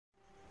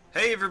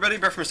Hey everybody,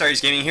 Brett from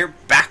AstartesGaming here,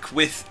 back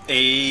with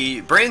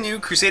a brand new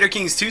Crusader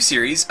Kings 2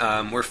 series.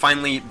 We're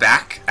finally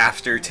back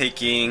after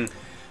taking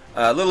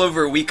a little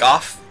over a week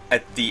off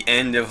at the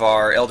end of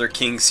our Elder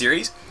King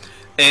series.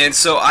 And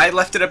so I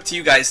left it up to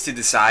you guys to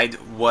decide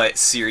what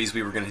series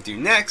we were going to do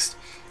next.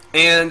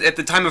 And at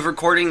the time of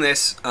recording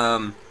this,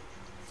 the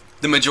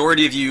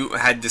majority of you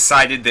had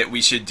decided that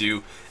we should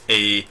do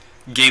a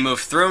Game of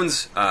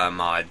Thrones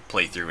mod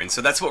playthrough. And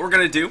so that's what we're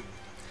going to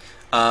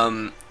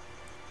do.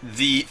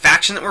 The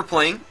faction that we're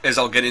playing, as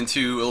I'll get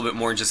into a little bit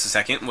more in just a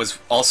second, was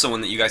also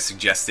one that you guys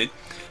suggested.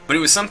 But it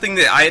was something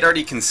that I had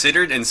already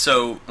considered, and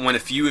so when a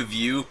few of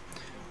you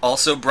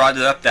also brought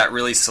it up, that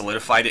really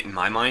solidified it in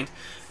my mind.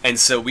 And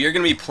so we are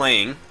going to be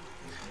playing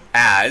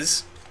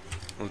as...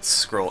 Let's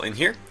scroll in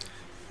here.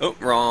 Oh,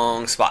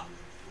 wrong spot.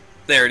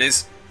 There it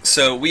is.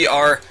 So we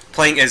are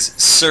playing as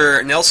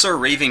Sir Nelsor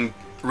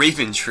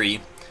Raventree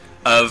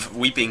of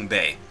Weeping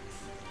Bay.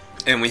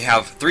 And we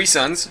have three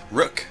sons,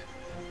 Rook,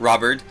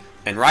 Roberd,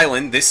 and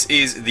Ryland. This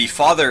is the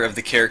father of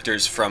the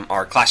characters from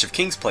our Clash of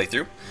Kings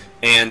playthrough,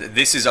 and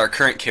this is our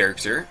current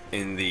character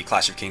in the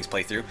Clash of Kings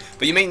playthrough.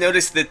 But you may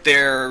notice that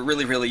they're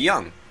really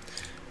young,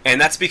 and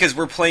that's because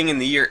we're playing in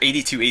the year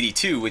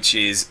 8282, which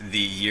is the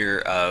year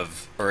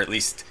of, or at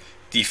least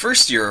the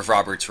first year of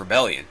Robert's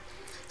rebellion.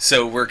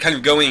 So we're kind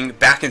of going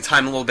back in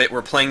time a little bit.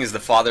 We're playing as the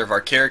father of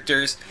our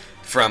characters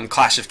from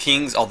Clash of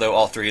Kings, although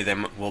all three of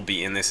them will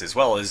be in this as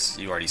well, as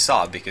you already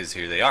saw, because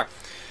here they are.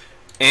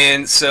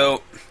 And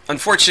so,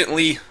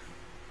 unfortunately,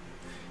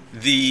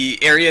 the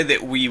area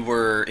that we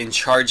were in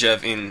charge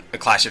of in A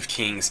Clash of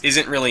Kings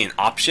isn't really an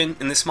option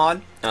in this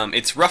mod.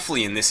 It's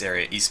roughly in this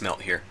area, East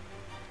Melt here.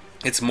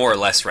 It's more or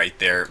less right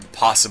there,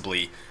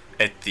 possibly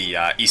at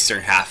the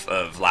eastern half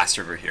of Last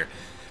River here.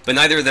 But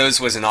neither of those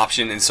was an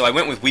option, and so I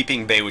went with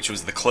Weeping Bay, which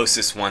was the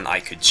closest one I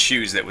could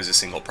choose that was a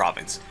single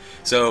province.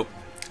 So,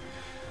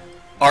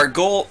 our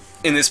goal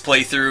in this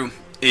playthrough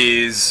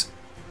is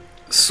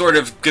sort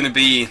of going to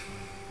be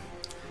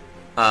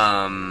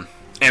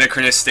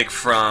anachronistic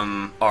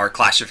from our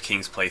Clash of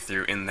Kings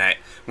playthrough, in that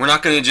we're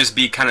not going to just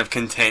be kind of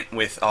content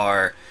with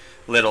our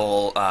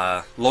little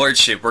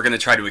lordship. We're going to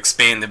try to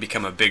expand to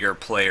become a bigger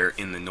player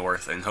in the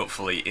north and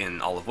hopefully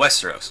in all of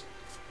Westeros.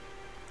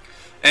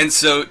 And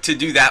so to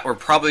do that, we're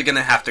probably going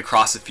to have to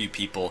cross a few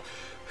people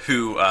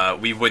who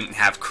we wouldn't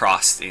have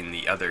crossed in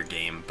the other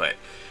game, but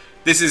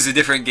this is a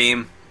different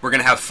game. We're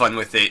going to have fun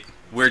with it.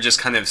 We're just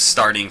kind of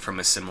starting from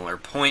a similar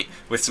point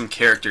with some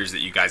characters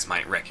that you guys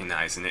might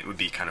recognize, and it would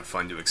be kind of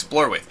fun to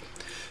explore with.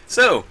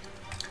 So,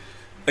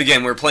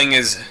 again, we're playing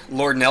as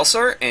Lord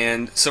Nelsor,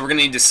 and so we're going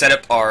to need to set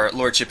up our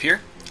lordship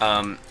here.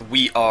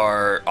 We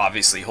are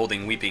obviously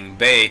holding Weeping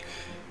Bay.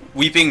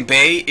 Weeping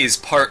Bay is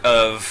part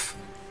of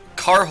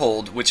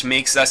Carhold, which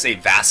makes us a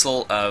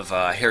vassal of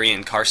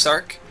Harrion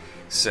Karstark.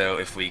 So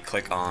if we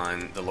click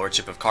on the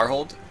lordship of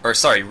Carhold, or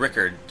sorry,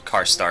 Rickard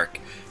Karstark,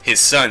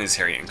 his son is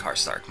Harrion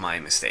Karstark, my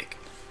mistake.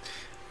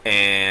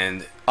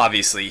 And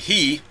obviously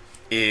he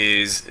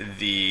is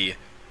the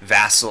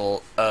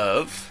vassal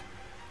of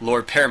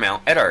Lord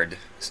Paramount Eddard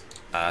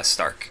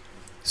Stark.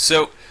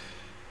 So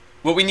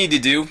what we need to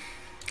do,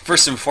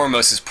 first and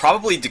foremost, is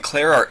probably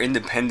declare our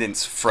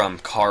independence from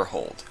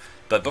Carhold.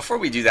 But before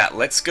we do that,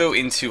 let's go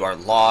into our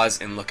laws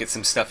and look at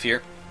some stuff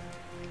here.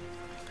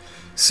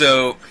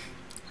 So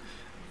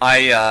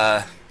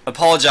I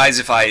apologize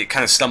if I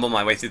kind of stumble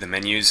my way through the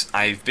menus.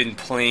 I've been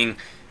playing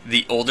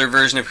the older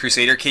version of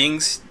Crusader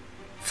Kings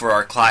for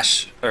our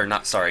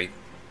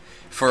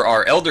for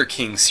our Elder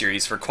Kings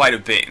series for quite a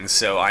bit, and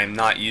so I'm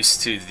not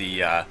used to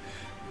the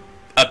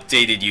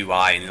updated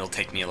UI, and it'll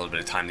take me a little bit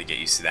of time to get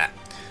used to that.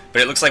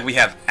 But it looks like we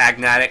have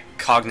agnatic,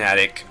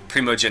 cognatic,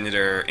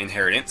 primogenitor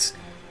inheritance,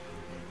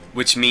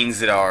 which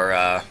means that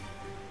our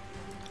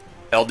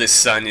eldest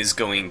son is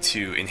going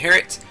to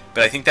inherit,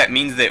 but I think that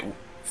means that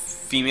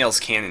females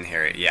can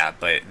inherit, yeah,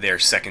 but they're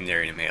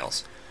secondary to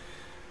males.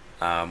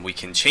 We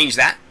can change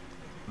that,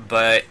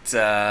 but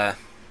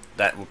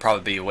that will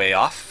probably be way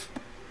off.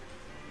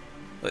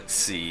 Let's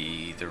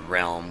see, the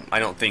realm. I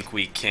don't think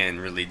we can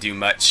really do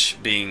much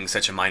being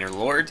such a minor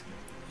lord.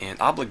 And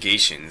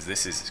obligations,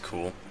 this is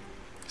cool.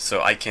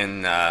 So I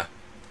can,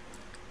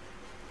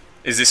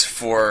 is this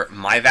for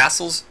my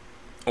vassals?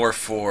 Or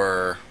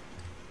for,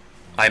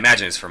 I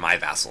imagine it's for my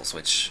vassals,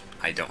 which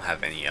I don't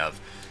have any of.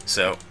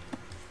 So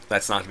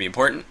that's not going to be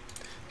important.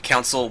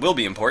 Council will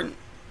be important.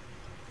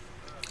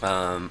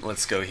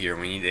 Let's go here.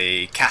 We need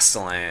a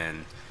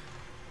Castellan.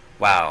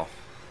 Wow.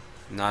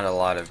 Not a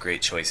lot of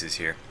great choices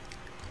here.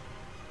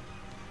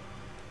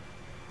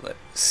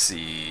 Let's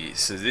see.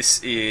 So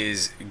this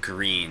is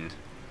green.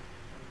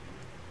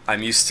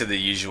 I'm used to the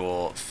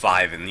usual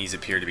 5, and these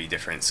appear to be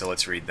different, so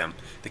let's read them.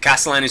 The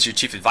Castellan is your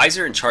chief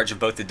advisor, in charge of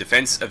both the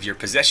defense of your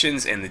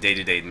possessions and the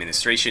day-to-day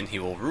administration. He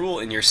will rule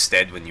in your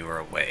stead when you are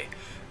away.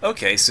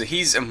 Okay, so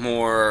he's a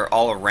more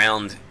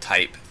all-around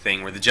type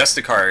thing, where the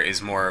Justicar is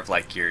more of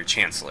like your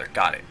Chancellor.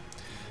 Got it.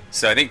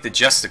 So I think the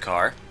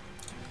Justicar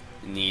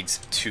needs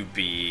to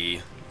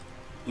be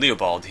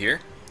Leopold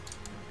here.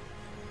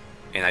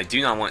 And I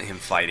do not want him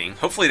fighting.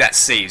 Hopefully that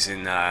saves.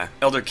 In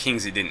Elder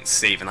Kings it didn't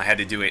save, and I had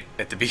to do it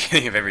at the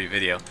beginning of every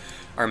video.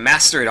 Our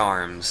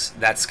Master-at-Arms,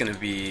 that's going to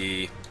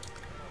be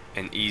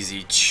an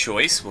easy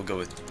choice. We'll go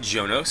with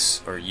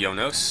Jonas, or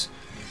Jonos.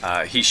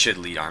 He should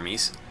lead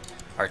armies.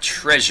 Our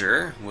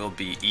Treasure will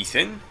be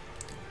Ethan.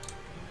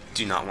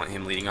 Do not want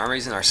him leading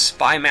armies. And our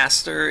Spy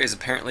Master is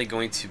apparently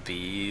going to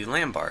be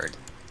Lambard.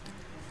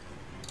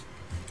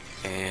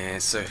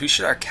 And so who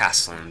should our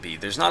Castellan be?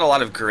 There's not a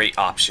lot of great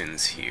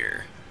options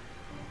here.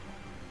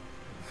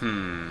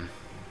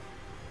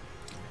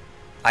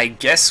 I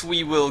guess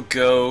we will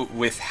go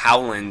with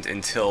Howland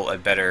until a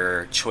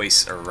better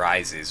choice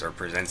arises or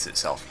presents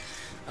itself.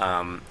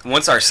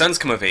 Once our sons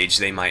come of age,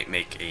 they might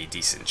make a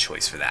decent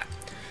choice for that.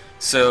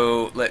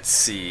 So let's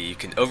see, you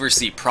can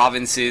oversee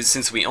provinces.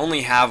 Since we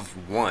only have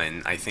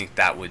one, I think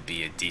that would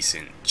be a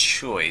decent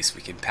choice.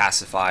 We can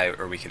pacify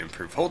or we can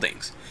improve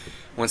holdings.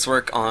 Once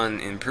work on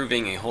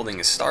improving a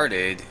holding is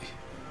started,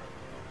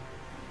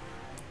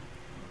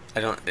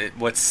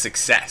 what's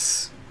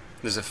success?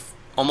 There's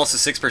almost a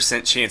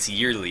 6% chance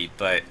yearly,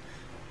 but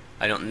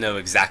I don't know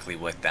exactly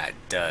what that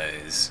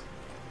does.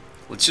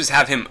 Let's just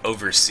have him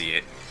oversee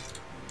it.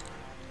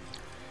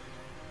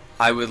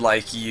 I would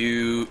like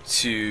you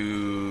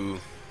to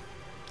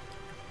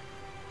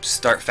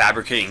start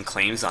fabricating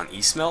claims on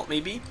Eastmelt,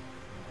 maybe?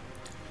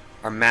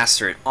 Our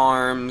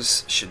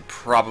Master-at-Arms should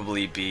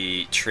probably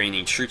be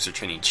training troops or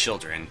training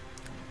children.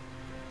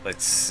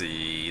 Let's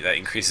see, that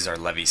increases our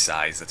levy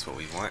size, that's what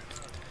we want.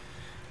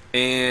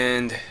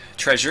 And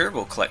Treasure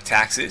will collect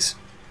taxes.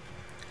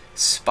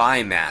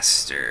 Spy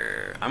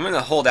Master. I'm going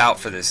to hold out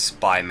for this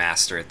Spy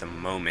Master at the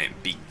moment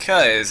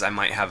because I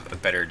might have a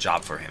better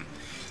job for him.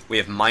 We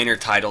have minor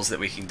titles that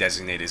we can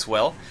designate as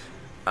well.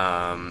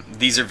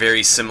 These are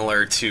very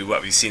similar to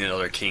what we've seen in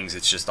Elder Kings.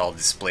 It's just all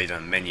displayed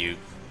on a menu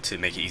to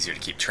make it easier to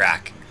keep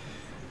track.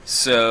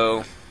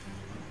 So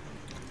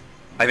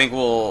I think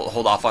we'll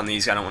hold off on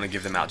these. I don't want to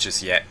give them out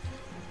just yet.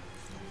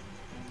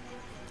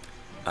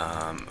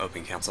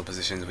 Open council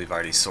positions, we've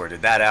already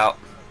sorted that out.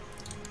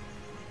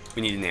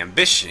 We need an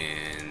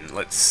ambition.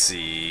 Let's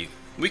see.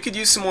 We could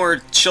use some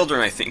more children,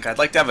 I think. I'd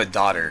like to have a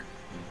daughter.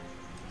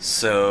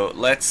 So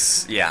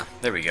let's, yeah,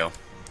 there we go.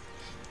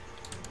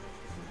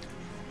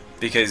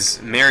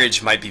 Because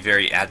marriage might be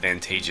very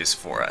advantageous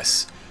for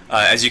us.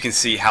 As you can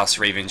see, House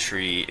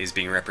Raventree is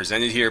being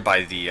represented here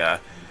by the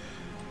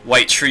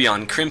white tree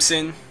on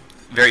crimson.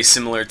 Very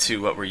similar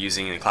to what we're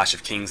using in Clash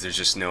of Kings. There's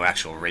just no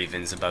actual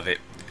ravens above it.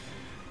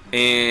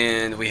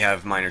 And we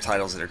have minor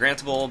titles that are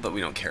grantable, but we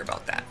don't care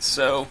about that.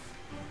 So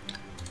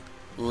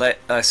let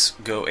us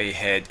go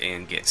ahead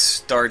and get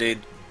started.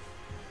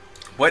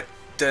 What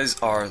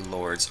does our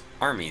Lord's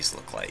armies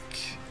look like?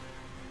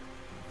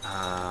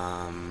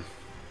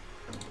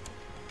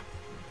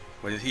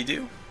 What did he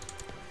do?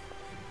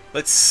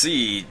 Let's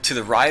see. To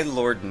the Rye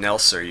Lord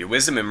Nelsor, your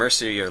wisdom and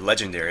mercy are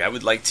legendary. I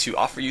would like to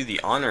offer you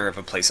the honor of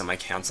a place on my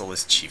council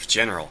as Chief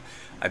General.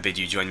 I bid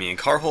you join me in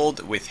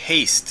Carhold with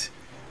haste.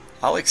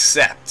 I'll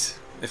accept,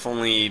 if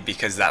only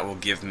because that will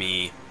give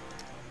me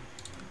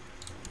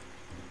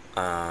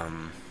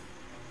the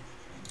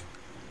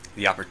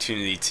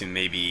opportunity to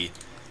maybe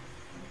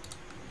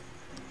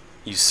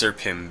usurp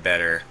him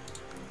better.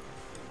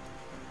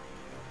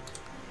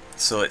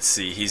 So let's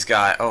see, he's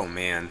got, oh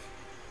man,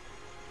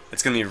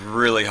 it's gonna be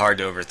really hard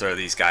to overthrow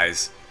these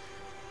guys.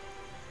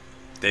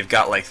 They've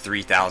got like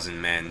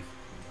 3,000 men,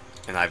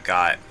 and I've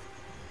got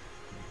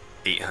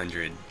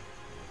 800.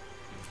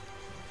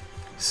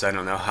 So I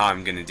don't know how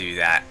I'm gonna do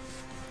that,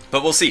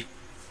 but we'll see.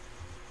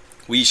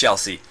 We shall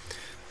see.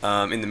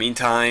 In the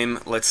meantime,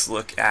 let's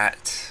look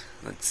at,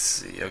 let's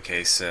see,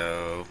 okay,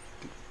 so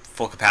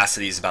full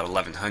capacity is about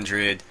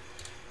 1,100.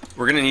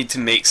 We're gonna need to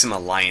make some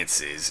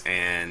alliances,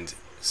 and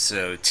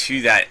so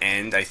to that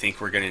end, I think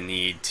we're gonna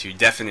need to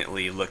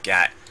definitely look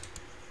at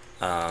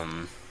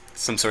some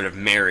sort of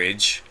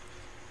marriage.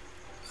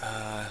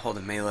 Hold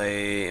a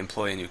melee,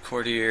 employ a new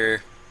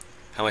courtier.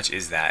 How much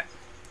is that?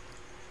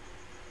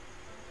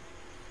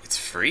 It's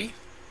free?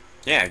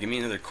 Yeah, give me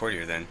another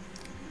courtier then.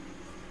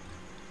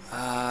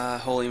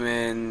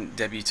 Holyman,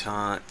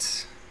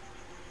 debutante.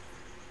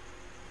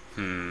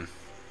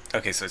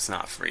 Okay, so it's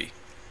not free.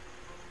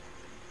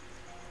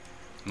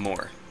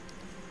 More.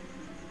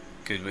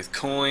 Good with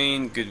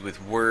coin, good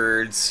with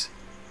words.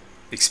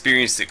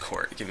 Experienced at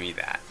court, give me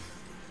that.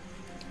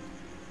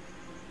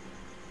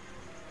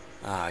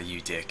 Ah,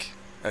 you dick.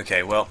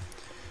 Okay, well,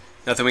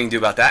 nothing we can do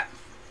about that.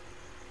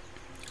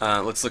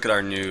 Let's look at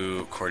our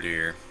new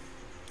courtier.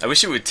 I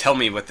wish it would tell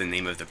me what the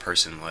name of the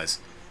person was.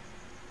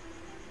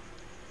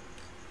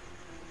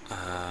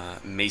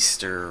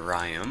 Maester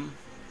Ryam.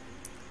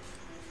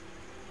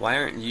 Why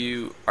aren't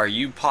you... Are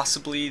you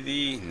possibly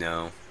the...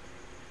 No.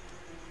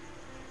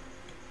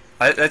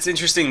 That's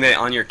interesting that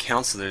on your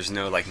council there's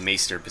no, like,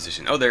 Maester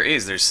position. Oh, there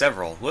is. There's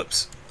several.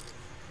 Whoops.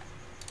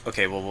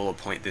 Okay, well, we'll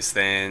appoint this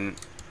then.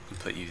 And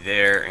put you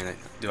there. And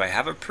do I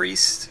have a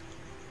priest?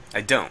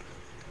 I don't.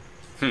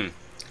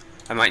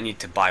 I might need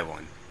to buy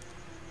one.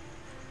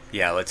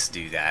 Yeah, let's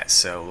do that.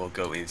 So we'll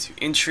go into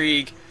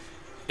intrigue.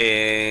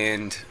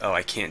 And oh,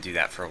 I can't do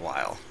that for a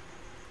while.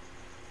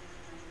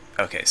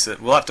 Okay, so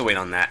we'll have to wait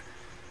on that.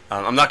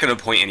 I'm not going to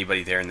appoint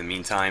anybody there in the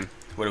meantime.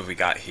 What have we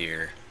got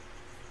here?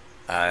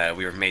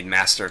 We were made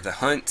master of the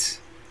hunt.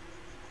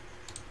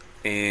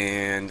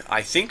 And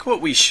I think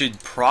what we should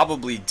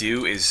probably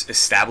do is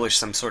establish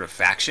some sort of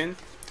faction.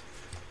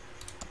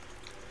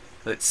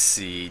 Let's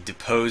see.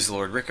 Depose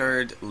Lord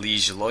Rickard,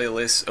 Liege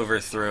Loyalists,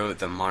 overthrow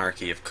the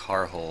monarchy of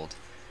Carhold.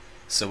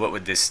 So what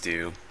would this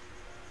do?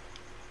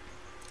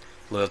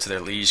 Loyal to their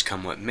liege,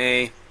 come what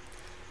may.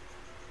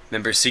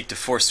 Members seek to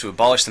force to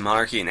abolish the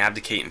monarchy and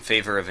abdicate in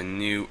favor of a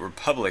new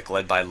republic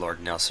led by Lord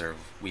Nelsor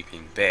of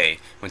Weeping Bay.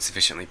 When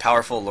sufficiently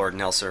powerful, Lord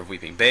Nelsor of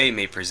Weeping Bay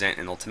may present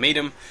an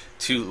ultimatum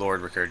to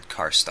Lord Rickard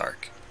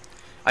Karstark.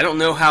 I don't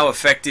know how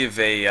effective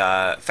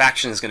a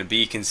faction is going to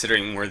be,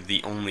 considering we're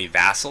the only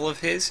vassal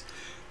of his,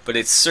 but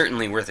it's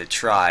certainly worth a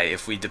try.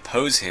 If we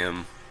depose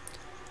him,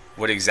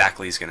 what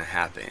exactly is going to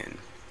happen?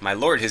 My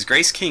lord, his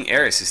grace King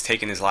Aerys has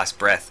taken his last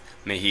breath.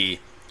 May he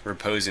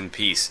repose in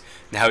peace.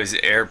 Now his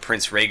heir,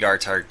 Prince Rhaegar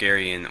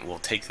Targaryen, will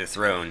take the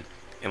throne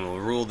and will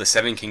rule the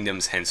Seven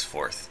Kingdoms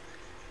henceforth.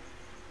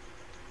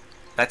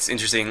 That's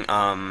interesting.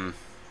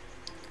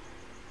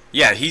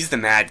 Yeah, he's the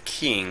Mad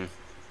King.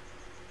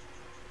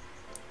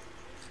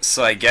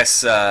 So I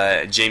guess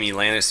Jaime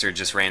Lannister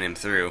just ran him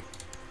through.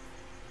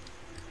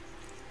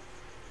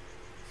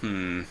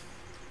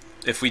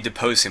 If we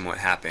depose him, what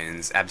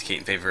happens? Abdicate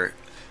in favor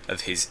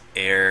of his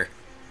heir.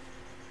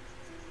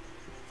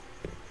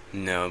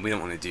 No, we don't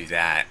want to do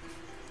that.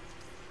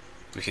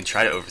 We can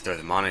try to overthrow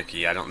the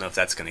monarchy. I don't know if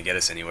that's going to get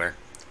us anywhere.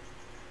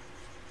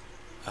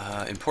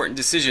 Important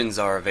decisions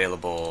are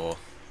available.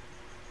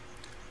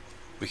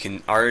 We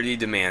can already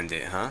demand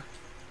it, huh?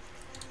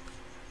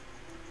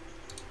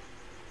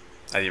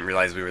 I didn't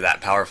realize we were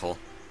that powerful.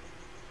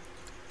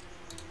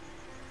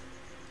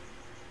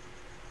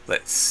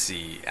 Let's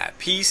see. At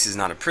peace, is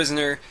not a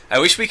prisoner. I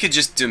wish we could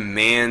just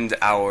demand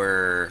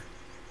our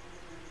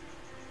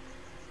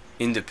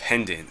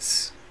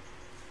independence.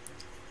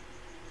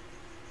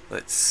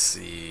 Let's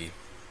see.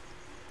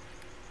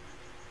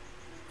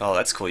 Oh,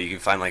 that's cool. You can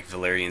find like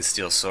Valyrian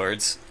steel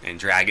swords and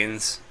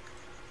dragons,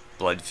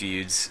 blood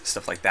feuds,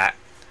 stuff like that.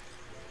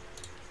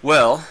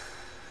 Well,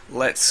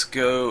 let's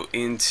go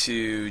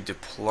into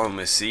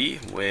diplomacy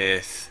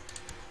with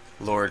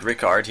Lord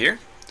Rickard here.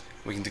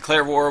 We can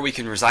declare war, we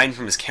can resign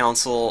from his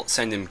council,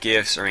 send him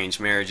gifts,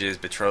 arrange marriages,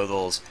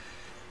 betrothals,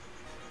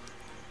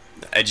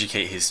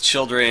 educate his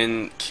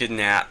children,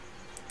 kidnap,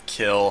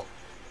 kill,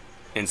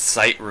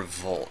 incite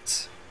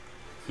revolt.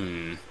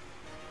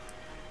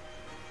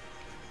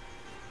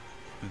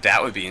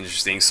 That would be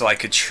interesting. So I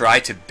could try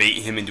to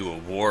bait him into a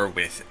war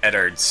with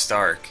Eddard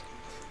Stark.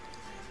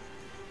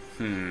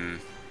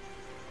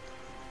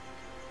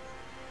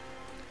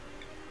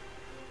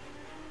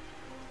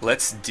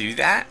 Let's do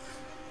that.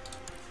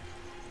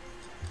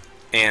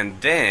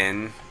 And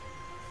then,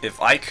 if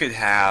I could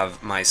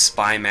have my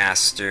spy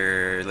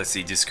master, let's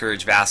see,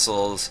 discourage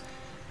vassals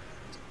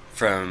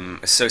from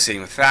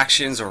associating with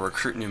factions or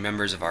recruit new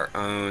members of our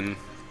own.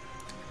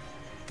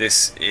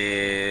 This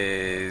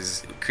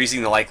is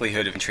increasing the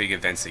likelihood of intrigue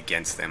events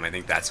against them. I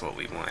think that's what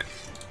we want.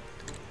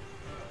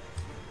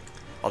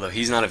 Although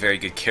he's not a very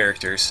good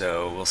character,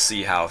 so we'll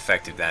see how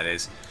effective that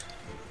is.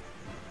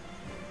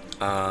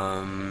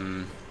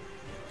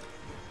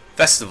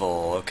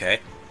 Festival, okay.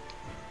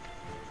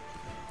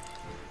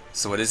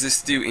 So what does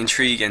this do?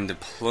 Intrigue and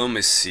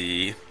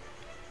diplomacy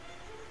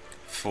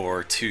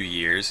for 2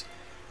 years.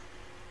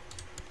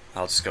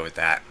 I'll just go with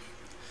that.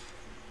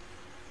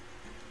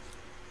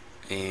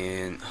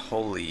 And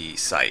holy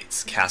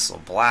sites: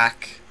 Castle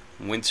Black,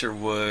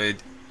 Winterwood,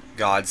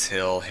 God's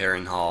Hill,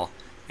 Harrenhal,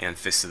 and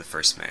Fist of the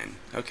First Men.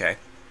 Okay.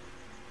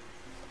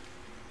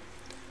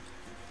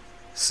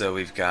 So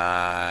we've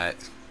got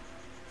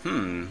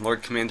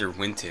Lord Commander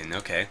Winton.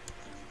 Okay.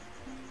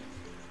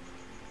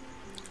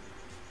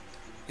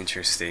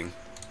 Interesting.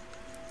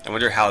 I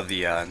wonder how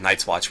the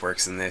Night's Watch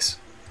works in this.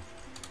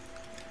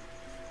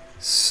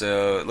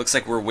 So it looks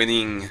like we're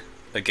winning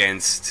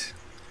against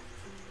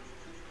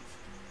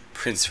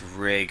Prince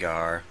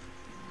Rhaegar.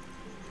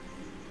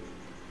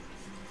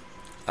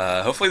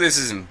 Hopefully this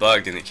isn't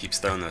bugged and it keeps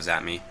throwing those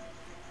at me.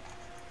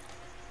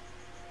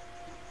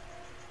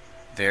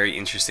 Very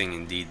interesting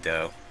indeed,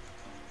 though.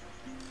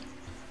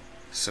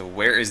 So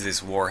where is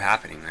this war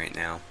happening right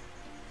now?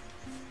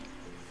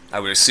 I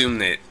would assume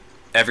that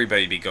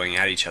everybody would be going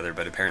at each other,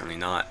 but apparently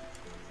not.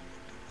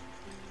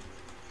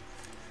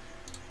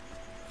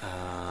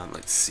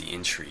 Let's see,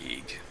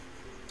 intrigue.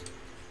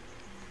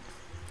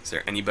 Is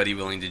there anybody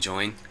willing to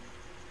join?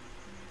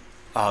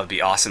 Oh, it'd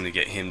be awesome to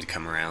get him to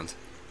come around.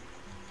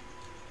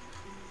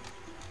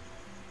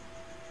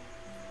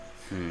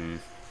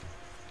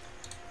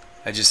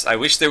 I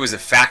wish there was a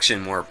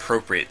faction more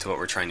appropriate to what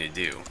we're trying to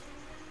do.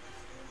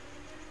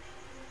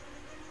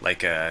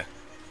 Like a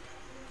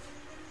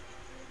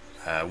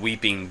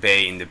Weeping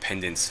Bay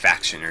Independence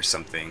faction or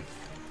something.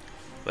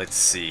 Let's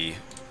see.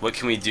 What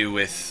can we do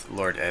with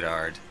Lord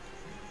Eddard?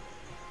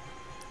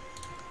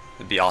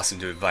 It'd be awesome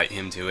to invite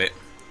him to it.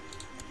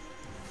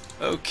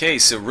 Okay,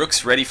 so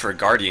Rook's ready for a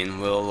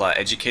Guardian. We'll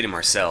educate him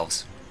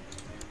ourselves.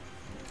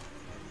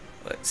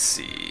 Let's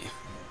see.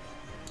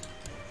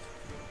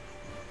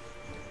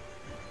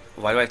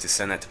 Why do I have to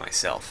send that to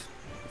myself?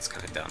 That's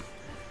kind of dumb.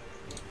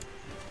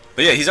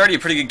 But yeah, he's already a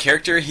pretty good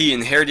character. He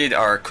inherited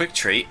our quick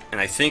trait, and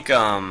I think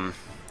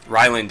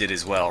Ryland did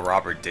as well.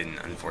 Roberd didn't,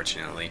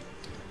 unfortunately.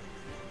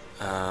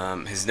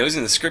 His nose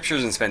in the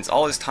scriptures and spends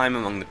all his time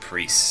among the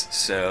priests.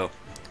 So,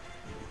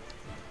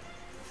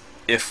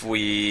 if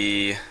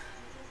we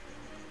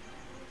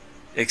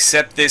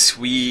accept this,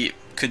 we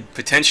could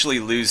potentially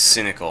lose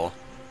cynical,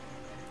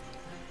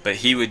 but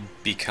he would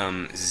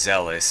become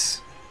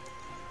zealous.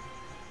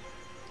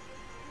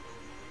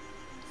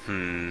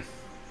 Do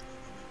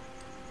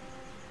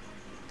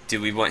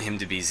we want him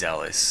to be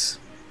zealous?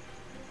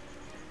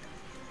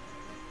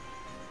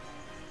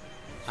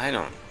 I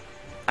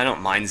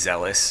don't mind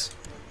zealous.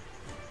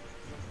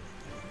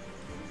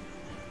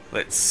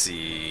 Let's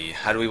see.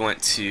 How do we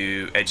want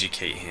to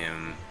educate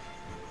him?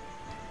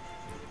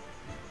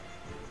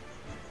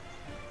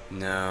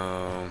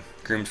 No.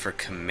 Groomed for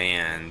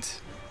command.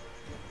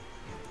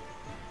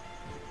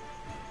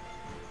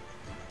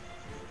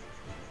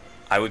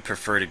 I would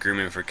prefer to groom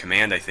him for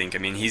command, I think. I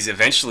mean, he's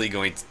eventually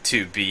going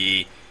to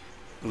be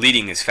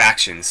leading his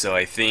faction, so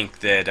I think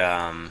that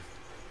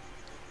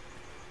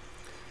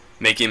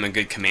making him a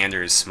good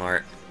commander is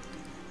smart.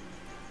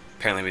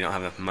 Apparently we don't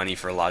have enough money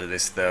for a lot of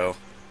this, though.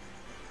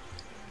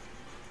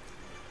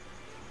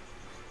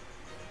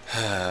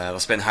 We'll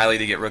spend highly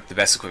to get Rook the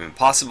best equipment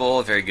possible.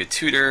 A very good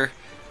tutor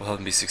will help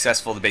him be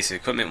successful. The basic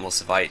equipment will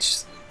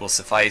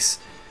suffice,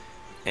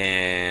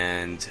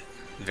 and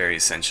very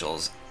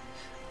essentials.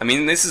 I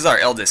mean, this is our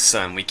eldest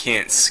son. We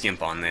can't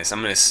skimp on this.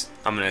 I'm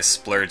gonna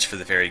splurge for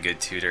the very good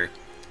tutor.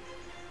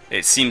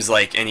 It seems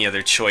like any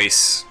other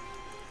choice,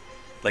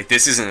 like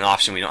this isn't an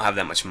option. We don't have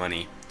that much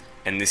money,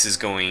 and this is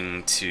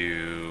going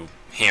to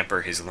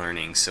hamper his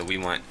learning. So we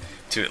want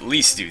to at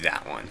least do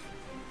that one.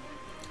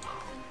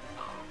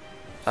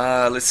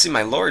 Let's see.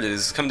 My lord, it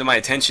has come to my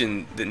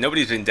attention that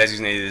nobody's been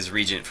designated as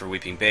regent for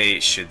Weeping Bay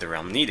should the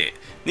realm need it.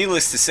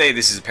 Needless to say,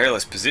 this is a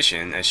perilous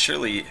position, as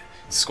surely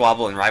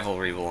squabble and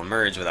rivalry will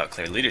emerge without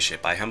clear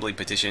leadership. I humbly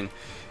petition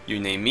you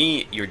name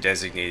me your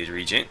designated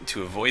regent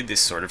to avoid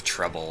this sort of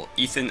trouble.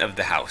 Ethan of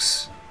the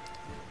house.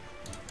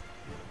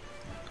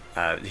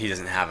 He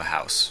doesn't have a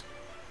house.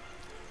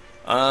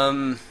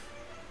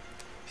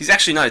 He's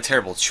actually not a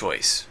terrible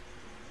choice.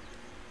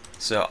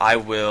 So I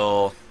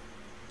will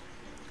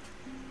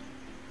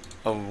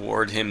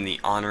award him the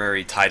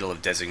honorary title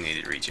of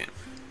designated regent.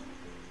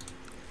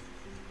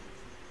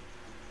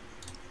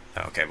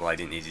 Okay, well I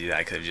didn't need to do that.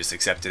 I could have just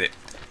accepted it.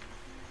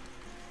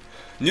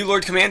 New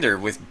Lord Commander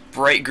with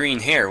bright green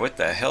hair. What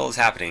the hell is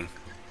happening?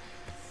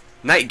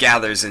 Night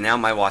gathers and now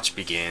my watch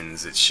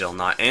begins. It shall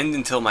not end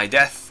until my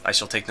death. I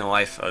shall take no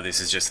life. Oh,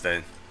 this is just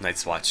the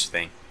Night's Watch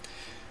thing.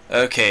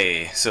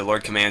 Okay, so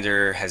Lord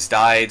Commander has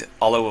died.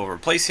 Allah will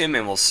replace him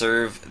and will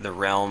serve the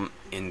realm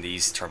in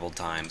these troubled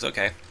times.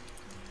 Okay.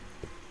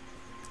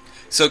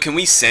 So can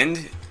we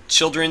send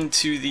children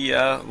to the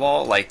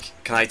wall? Like,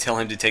 can I tell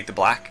him to take the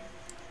black?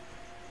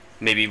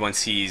 Maybe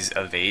once he's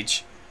of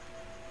age.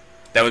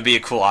 That would be a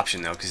cool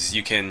option though, because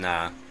you can,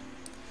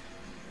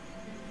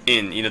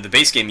 in the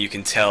base game, you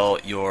can tell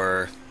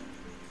your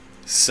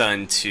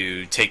son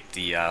to take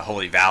the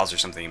holy vows or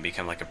something and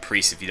become like a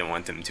priest if you don't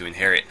want them to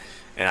inherit.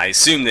 And I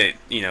assume that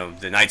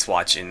the Night's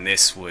Watch in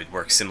this would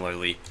work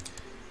similarly.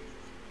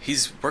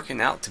 He's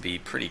working out to be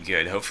pretty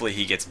good. Hopefully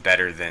he gets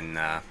better than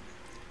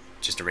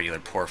just a regular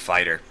poor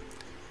fighter.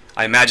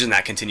 I imagine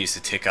that continues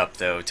to tick up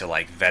though to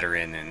like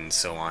veteran and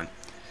so on.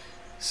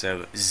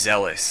 So,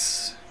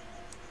 zealous.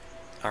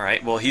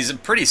 Alright, well he's a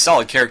pretty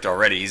solid character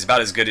already. He's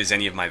about as good as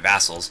any of my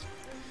vassals.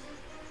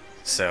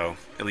 So,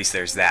 at least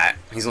there's that.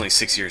 He's only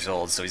 6 years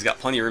old, so he's got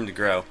plenty of room to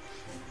grow.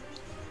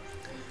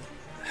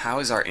 How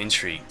is our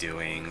intrigue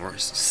doing? We're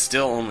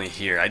still only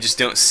here. I just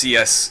don't see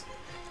us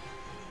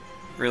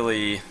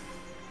really...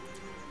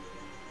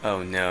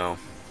 Oh no.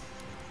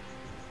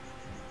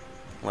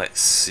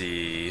 Let's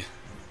see...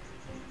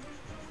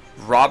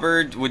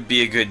 Roberd would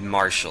be a good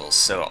marshal,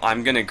 so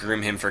I'm going to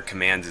groom him for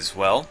command as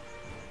well.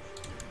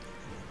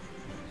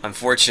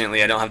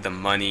 Unfortunately, I don't have the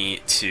money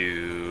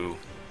to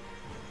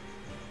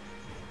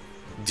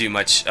do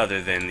much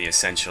other than the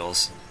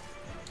essentials.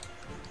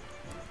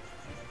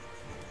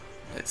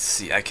 Let's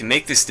see, I can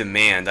make this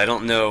demand. I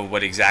don't know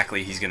what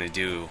exactly he's going to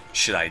do.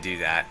 Should I do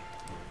that?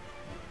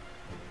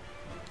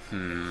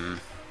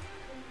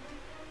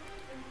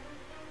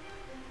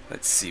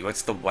 Let's see,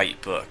 what's the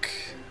white book?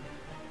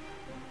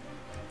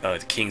 Oh,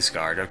 the King's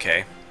Guard,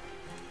 okay.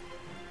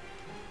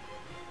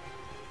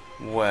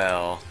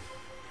 Well,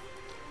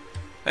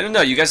 I don't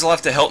know, you guys will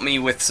have to help me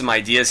with some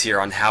ideas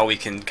here on how we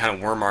can kind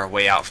of worm our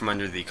way out from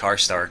under the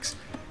Karstarks.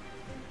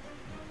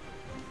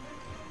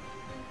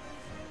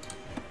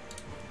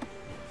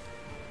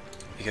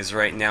 Because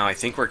right now I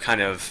think we're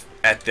kind of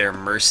at their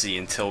mercy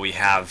until we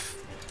have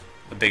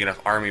a big enough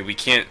army. We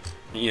can't,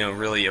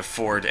 really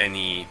afford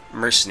any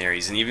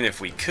mercenaries, and even if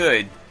we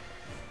could,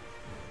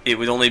 it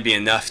would only be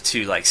enough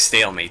to like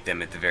stalemate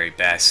them at the very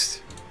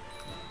best.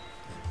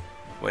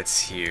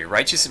 What's here?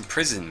 Righteous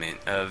imprisonment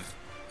of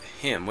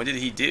him. What did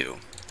he do?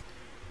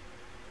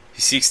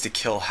 He seeks to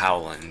kill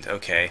Howland.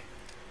 Okay.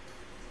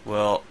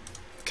 Well,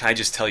 can I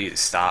just tell you to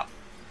stop?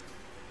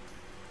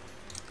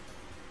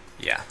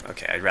 Yeah,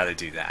 okay, I'd rather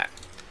do that.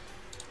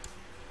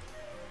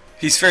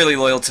 He's fairly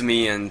loyal to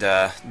me and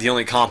the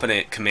only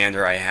competent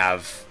commander I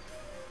have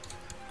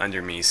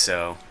under me,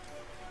 so...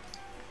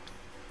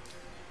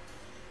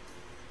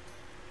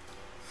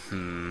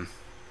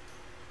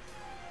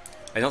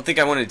 I don't think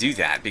I want to do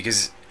that,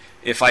 because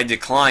if I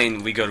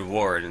decline, we go to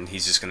war, and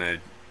he's just going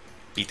to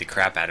beat the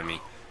crap out of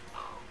me.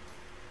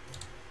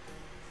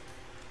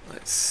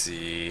 Let's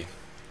see...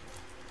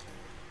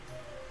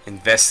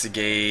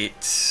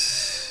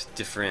 Investigate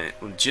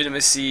different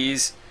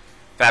legitimacies.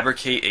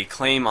 Fabricate a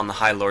claim on the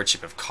High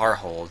Lordship of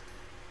Carhold.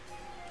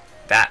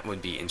 That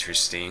would be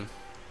interesting.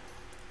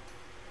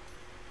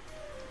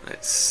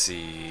 Let's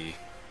see...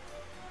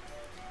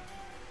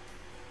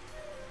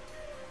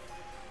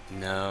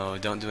 No,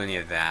 don't do any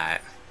of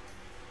that.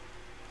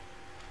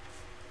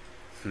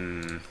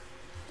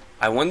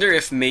 I wonder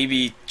if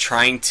maybe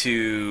trying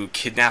to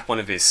kidnap one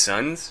of his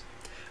sons.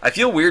 I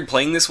feel weird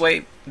playing this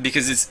way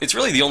because it's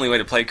really the only way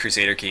to play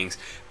Crusader Kings,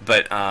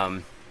 but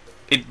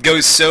it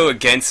goes so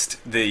against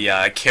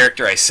the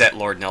character I set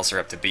Lord Nelsor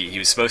up to be. He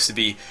was supposed to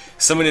be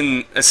someone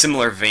in a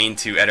similar vein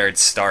to Eddard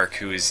Stark,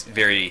 who is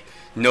very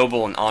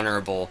noble and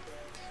honorable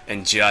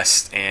and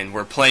just, and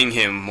we're playing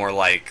him more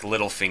like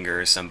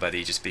Littlefinger or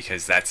somebody just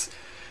because that's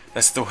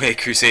the way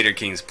Crusader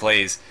Kings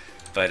plays.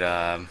 But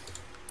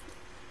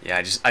yeah,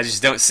 I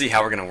just don't see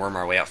how we're gonna worm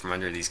our way out from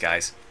under these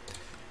guys.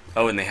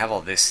 Oh, and they have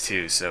all this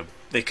too, so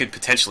they could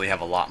potentially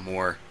have a lot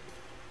more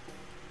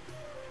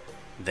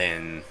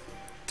than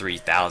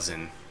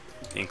 3,000,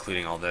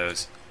 including all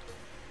those.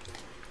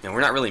 Now,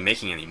 we're not really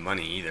making any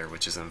money either,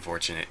 which is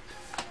unfortunate.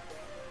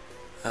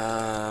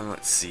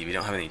 Let's see, we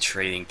don't have any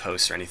trading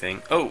posts or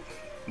anything. Oh,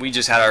 we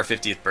just had our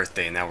 50th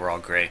birthday and now we're all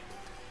gray.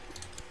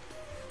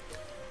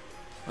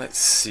 Let's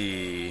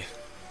see.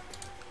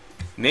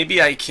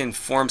 Maybe I can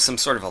form some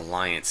sort of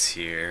alliance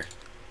here.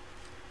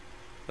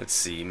 Let's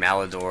see,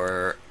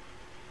 Malador,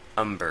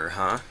 Umber,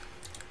 huh?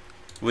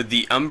 Would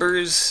the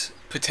Umbers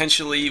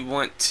potentially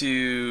want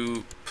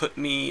to put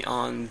me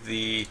on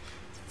the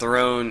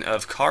throne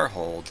of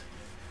Carhold?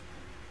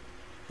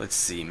 Let's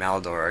see,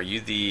 Malador, are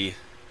you the...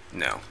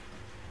 No.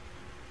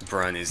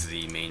 Brun is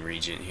the main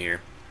regent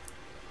here.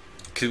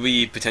 Could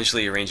we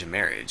potentially arrange a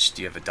marriage?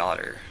 Do you have a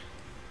daughter?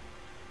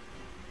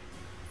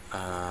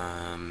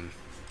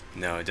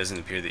 No, it doesn't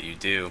appear that you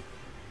do.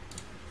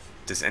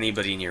 Does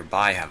anybody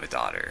nearby have a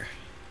daughter?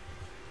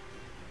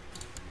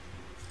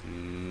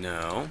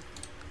 No.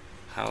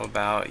 How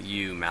about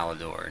you,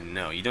 Malador?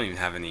 No, you don't even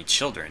have any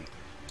children.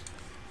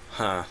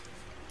 Huh.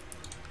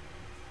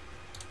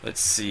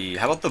 Let's see.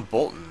 How about the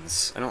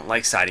Boltons? I don't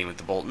like siding with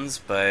the Boltons,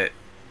 but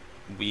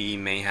we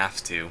may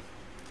have to.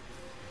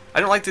 I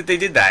don't like that they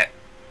did that.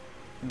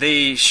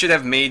 They should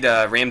have made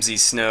Ramsay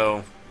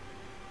Snow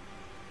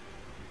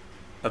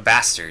a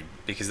bastard,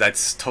 because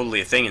that's totally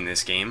a thing in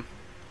this game.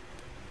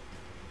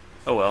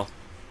 Oh well.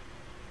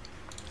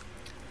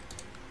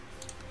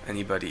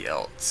 Anybody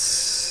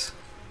else?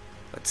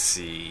 Let's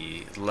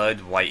see.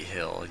 Lud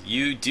Whitehill.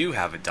 You do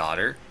have a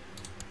daughter.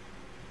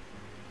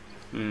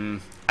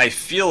 I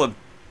feel a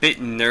bit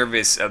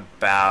nervous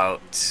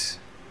about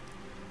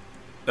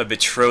a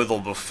betrothal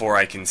before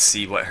I can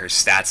see what her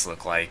stats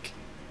look like.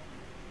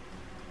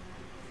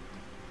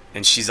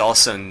 And she's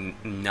also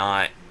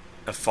not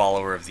a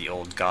follower of the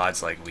old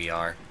gods like we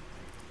are.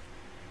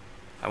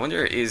 I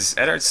wonder, is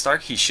Eddard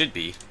Stark? He should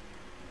be.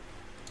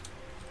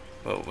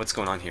 Whoa, what's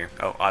going on here?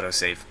 Oh,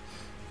 autosave.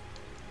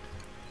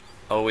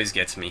 Always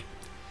gets me.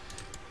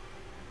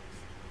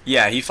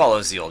 Yeah, he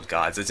follows the old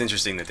gods. It's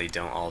interesting that they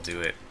don't all do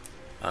it.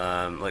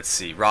 Let's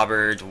see.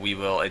 Roberd, we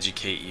will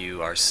educate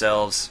you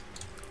ourselves.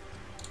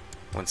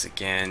 Once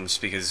again,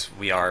 just because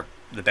we are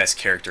the best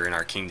character in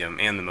our kingdom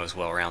and the most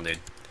well-rounded.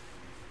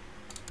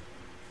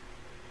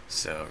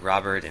 So,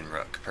 Roberd and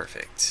Rook.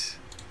 Perfect.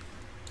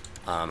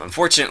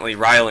 Unfortunately,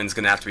 Ryland's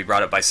going to have to be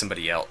brought up by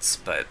somebody else,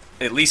 but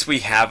at least we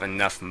have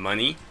enough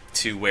money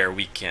to where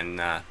we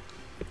can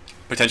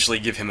potentially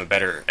give him a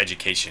better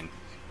education.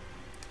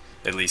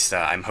 At least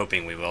I'm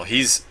hoping we will.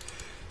 He's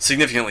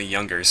significantly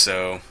younger,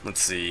 so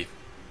let's see.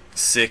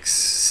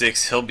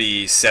 6, he'll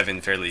be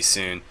 7 fairly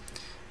soon,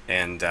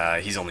 and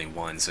he's only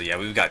 1, so yeah,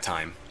 we've got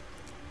time.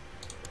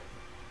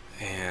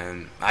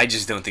 And I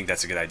just don't think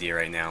that's a good idea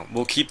right now.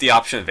 We'll keep the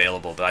option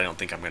available, but I don't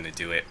think I'm going to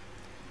do it.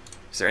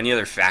 Is there any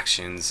other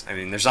factions? I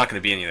mean, there's not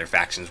going to be any other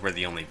factions. We're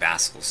the only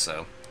vassals,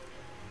 so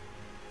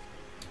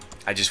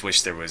I just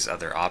wish there was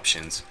other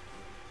options.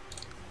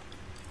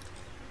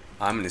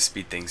 I'm going to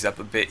speed things up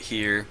a bit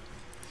here.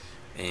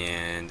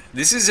 And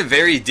this is a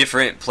very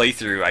different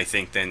playthrough, I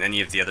think, than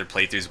any of the other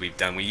playthroughs we've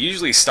done. We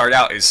usually start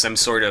out as some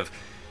sort of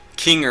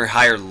king or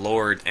higher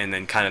lord and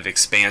then kind of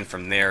expand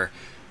from there.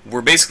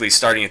 We're basically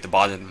starting at the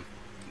bottom,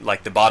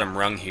 like the bottom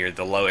rung here,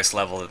 the lowest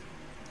level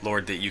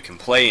lord that you can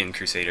play in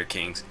Crusader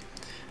Kings.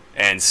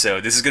 And so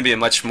this is going to be a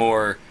much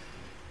more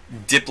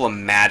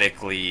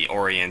diplomatically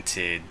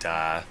oriented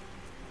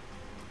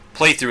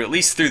playthrough, at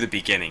least through the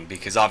beginning,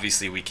 because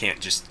obviously we can't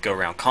just go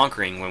around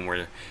conquering when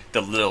we're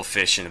the little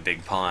fish in a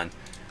big pond.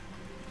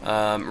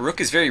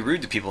 Rook is very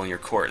rude to people in your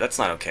court. That's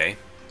not okay.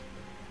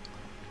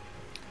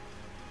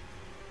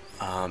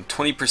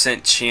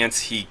 20%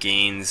 chance he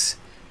gains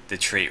the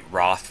trait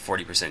Wroth,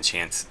 40%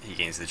 chance he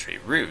gains the trait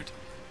Rude.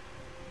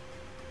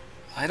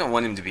 I don't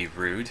want him to be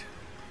rude.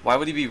 Why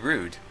would he be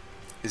rude?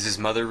 Is his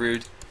mother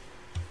rude?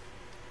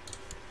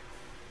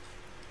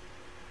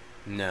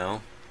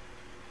 No.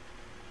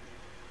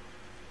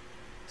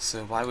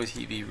 So why would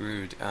he be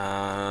rude?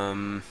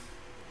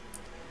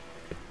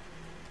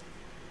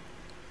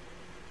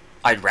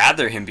 I'd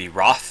rather him be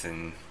Wroth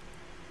than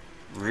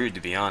rude,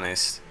 to be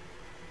honest.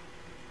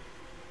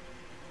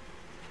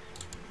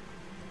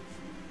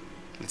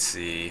 Let's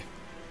see.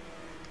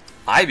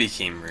 I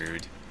became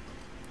rude.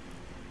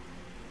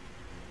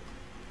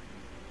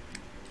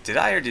 Did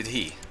I or did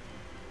he?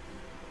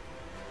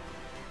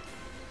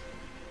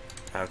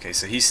 Okay,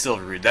 so he's still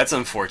rude. That's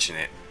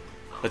unfortunate.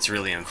 That's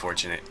really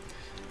unfortunate.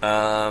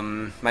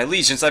 My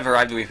liege, since I've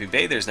arrived at Weeping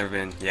Bay, there's never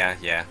been...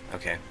 Yeah,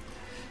 okay.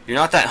 You're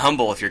not that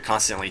humble if you're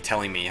constantly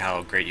telling me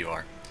how great you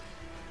are.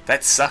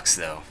 That sucks,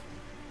 though.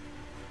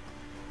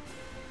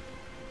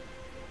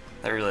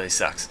 That really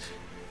sucks.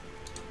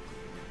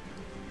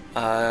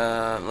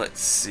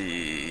 Let's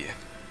see.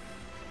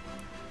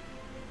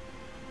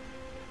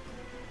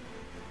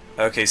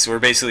 Okay, so we're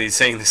basically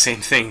saying the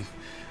same thing.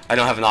 I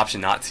don't have an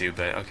option not to,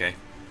 but okay.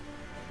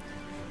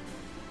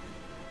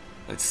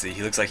 Let's see,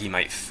 he looks like he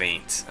might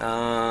faint.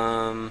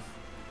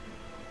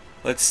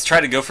 Let's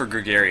try to go for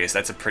gregarious.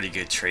 That's a pretty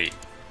good trait.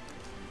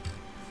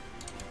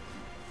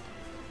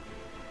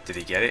 Did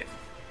he get it?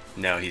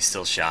 No, he's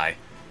still shy.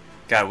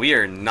 God, we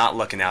are not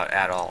looking out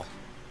at all.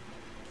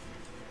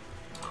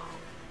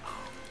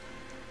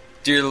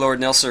 Dear Lord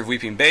Nelsor of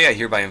Weeping Bay, I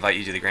hereby invite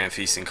you to the Grand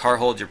Feast in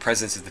Carhold. Your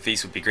presence at the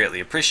feast would be greatly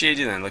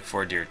appreciated, and I look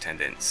forward to your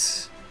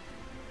attendance.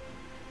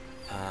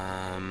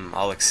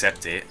 I'll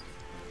accept it.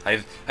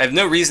 I have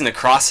no reason to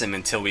cross him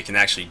until we can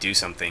actually do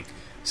something,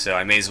 so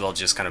I may as well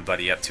just kind of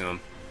buddy up to him.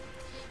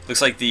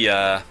 Looks like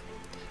the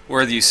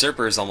War of the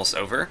Usurper is almost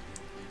over.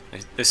 I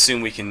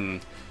assume we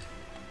can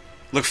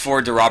look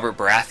forward to Robert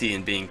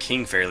Baratheon being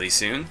king fairly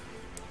soon.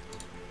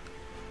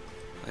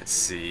 Let's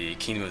see,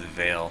 Kingdom of the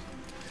Vale.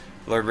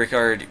 Lord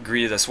Rickard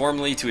greeted us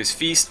warmly to his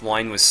feast.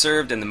 Wine was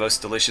served, and the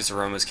most delicious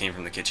aromas came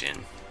from the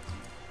kitchen.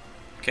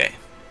 Okay.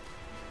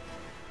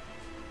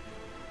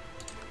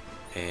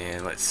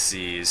 And let's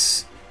see,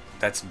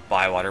 that's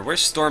Bywater. Where's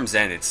Storm's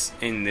End? It's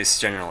in this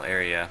general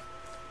area.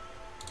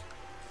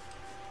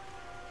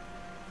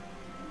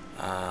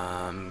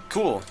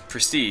 Cool.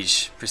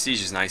 Prestige.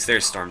 Prestige is nice.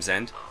 There's Storm's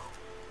End.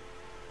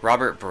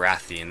 Robert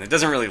Baratheon. It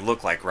doesn't really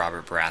look like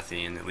Robert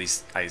Baratheon, at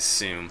least I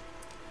assume.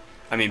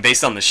 I mean,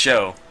 based on the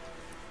show,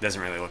 it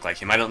doesn't really look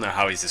like him. I don't know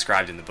how he's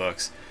described in the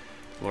books.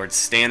 Lord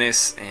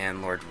Stannis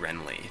and Lord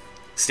Renly.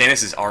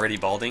 Stannis is already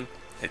balding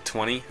at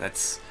 20.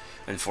 That's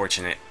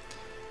unfortunate.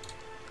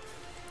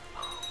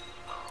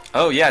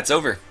 Oh yeah, it's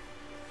over.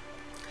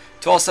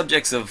 To all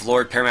subjects of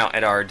Lord Paramount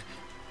Eddard,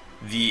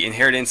 the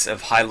inheritance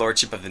of High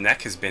Lordship of the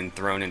Neck has been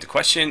thrown into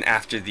question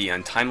after the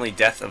untimely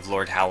death of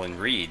Lord Howland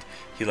Reed.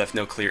 He left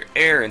no clear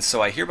heir, and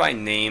so I hereby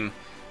name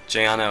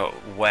Jaina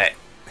Wet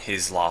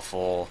his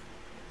lawful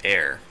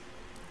heir.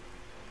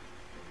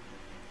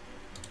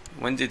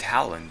 When did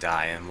Howland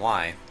die, and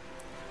why?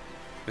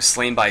 Was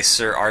slain by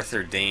Sir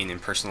Arthur Dane in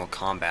personal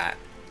combat.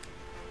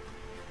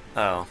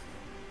 Oh.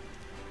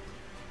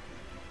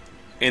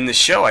 In the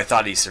show, I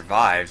thought he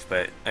survived,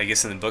 but I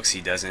guess in the books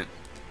he doesn't.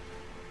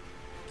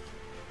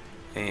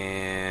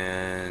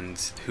 And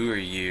who are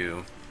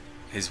you?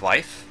 His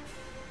wife?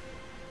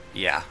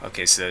 Yeah,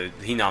 okay, so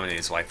he nominated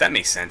his wife. That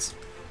makes sense.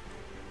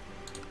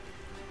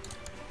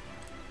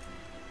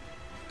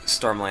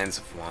 Stormlands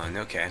of 1,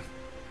 okay.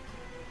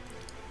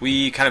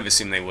 We kind of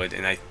assumed they would,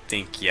 and I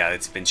think, yeah,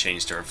 it's been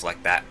changed to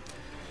reflect that.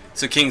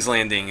 So King's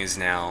Landing is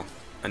now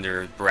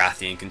under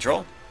Baratheon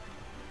control.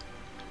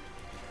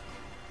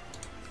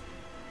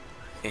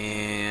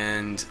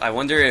 And I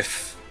wonder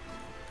if...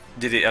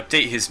 did it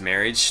update his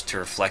marriage to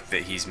reflect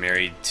that he's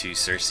married to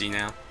Cersei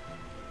now?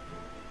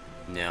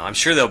 No, I'm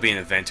sure there'll be an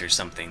event or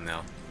something,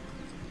 though.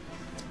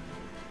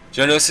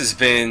 Jonos has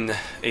been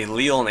a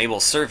leal and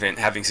able servant,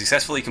 having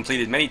successfully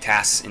completed many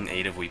tasks in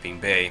aid of Weeping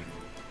Bay.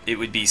 It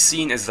would be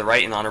seen as the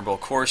right and honorable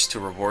course to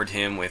reward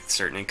him with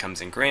certain incomes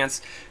and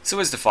grants, so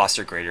as to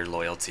foster greater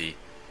loyalty.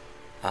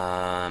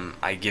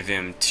 I give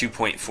him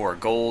 2.4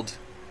 gold.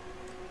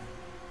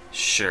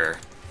 Sure.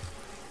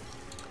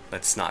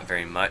 That's not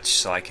very much,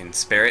 so I can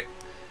spare it.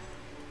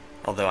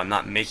 Although I'm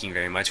not making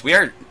very much. We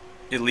are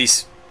at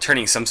least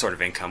turning some sort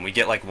of income. We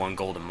get like 1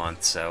 gold a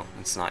month, so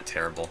it's not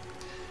terrible.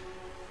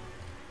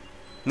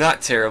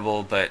 Not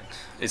terrible, but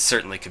it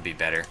certainly could be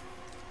better.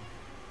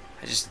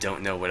 I just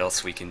don't know what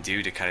else we can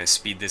do to kind of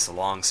speed this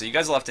along, so you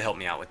guys will have to help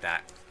me out with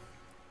that.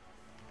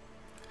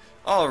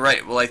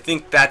 Alright, well I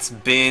think that's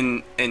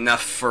been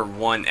enough for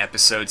one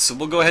episode, so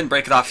we'll go ahead and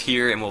break it off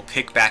here and we'll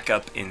pick back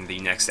up in the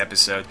next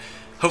episode.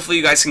 Hopefully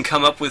you guys can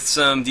come up with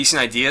some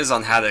decent ideas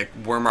on how to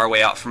worm our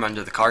way out from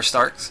under the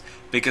Karstarks,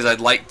 because I'd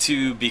like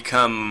to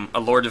become a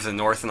Lord of the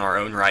North in our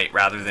own right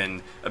rather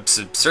than a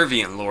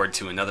subservient lord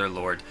to another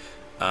lord.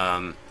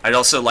 I'd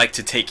also like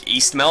to take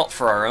Eastmelt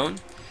for our own.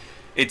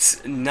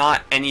 It's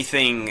not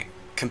anything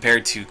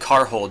compared to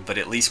Karhold, but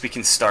at least we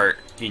can start,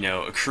 you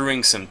know,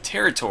 accruing some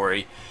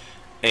territory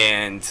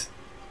and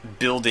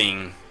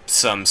building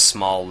some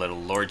small little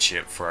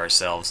lordship for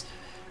ourselves,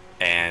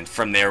 and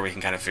from there we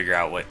can kind of figure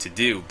out what to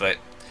do. But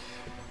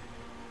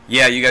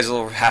yeah, you guys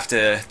will have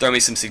to throw me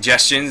some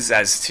suggestions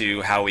as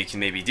to how we can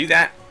maybe do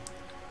that.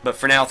 But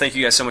for now, thank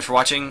you guys so much for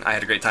watching. I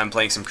had a great time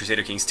playing some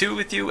Crusader Kings 2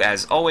 with you,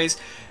 as always,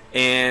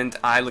 and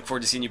I look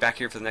forward to seeing you back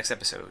here for the next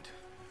episode.